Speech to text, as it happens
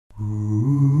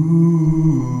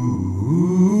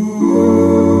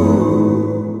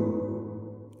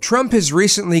Trump has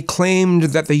recently claimed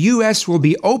that the U.S. will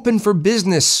be open for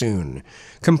business soon,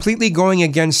 completely going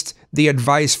against the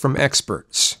advice from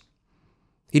experts.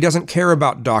 He doesn't care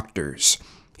about doctors.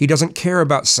 He doesn't care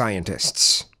about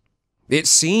scientists. It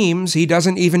seems he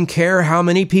doesn't even care how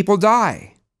many people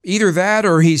die. Either that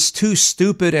or he's too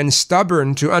stupid and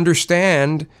stubborn to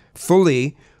understand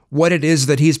fully what it is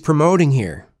that he's promoting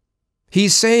here.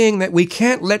 He's saying that we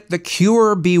can't let the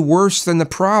cure be worse than the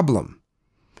problem.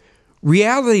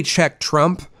 Reality check,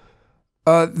 Trump.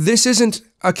 This isn't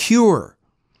a cure.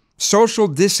 Social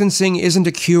distancing isn't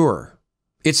a cure.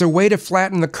 It's a way to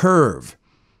flatten the curve.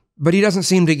 But he doesn't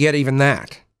seem to get even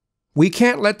that. We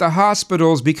can't let the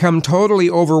hospitals become totally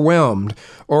overwhelmed,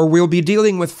 or we'll be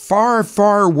dealing with far,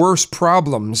 far worse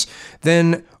problems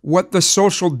than what the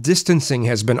social distancing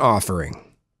has been offering.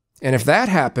 And if that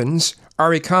happens,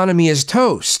 our economy is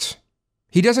toast.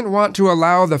 He doesn't want to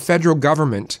allow the federal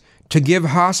government to give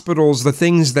hospitals the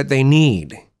things that they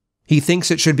need. He thinks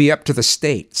it should be up to the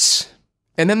states.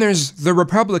 And then there's the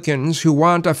Republicans who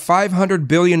want a $500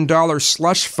 billion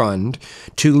slush fund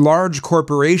to large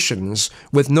corporations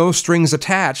with no strings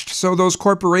attached so those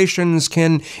corporations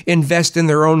can invest in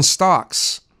their own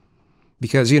stocks.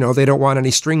 Because, they don't want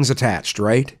any strings attached,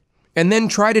 right? And then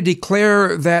try to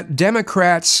declare that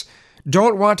Democrats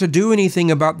don't want to do anything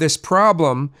about this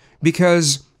problem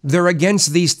because they're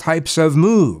against these types of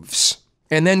moves.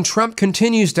 And then Trump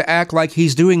continues to act like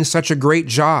he's doing such a great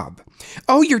job.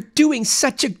 Oh, you're doing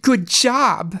such a good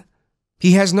job.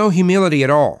 He has no humility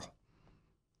at all.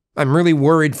 I'm really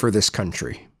worried for this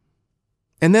country.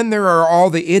 And then there are all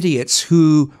the idiots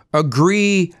who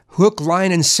agree hook,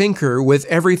 line, and sinker with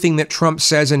everything that Trump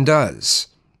says and does.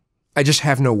 I just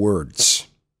have no words.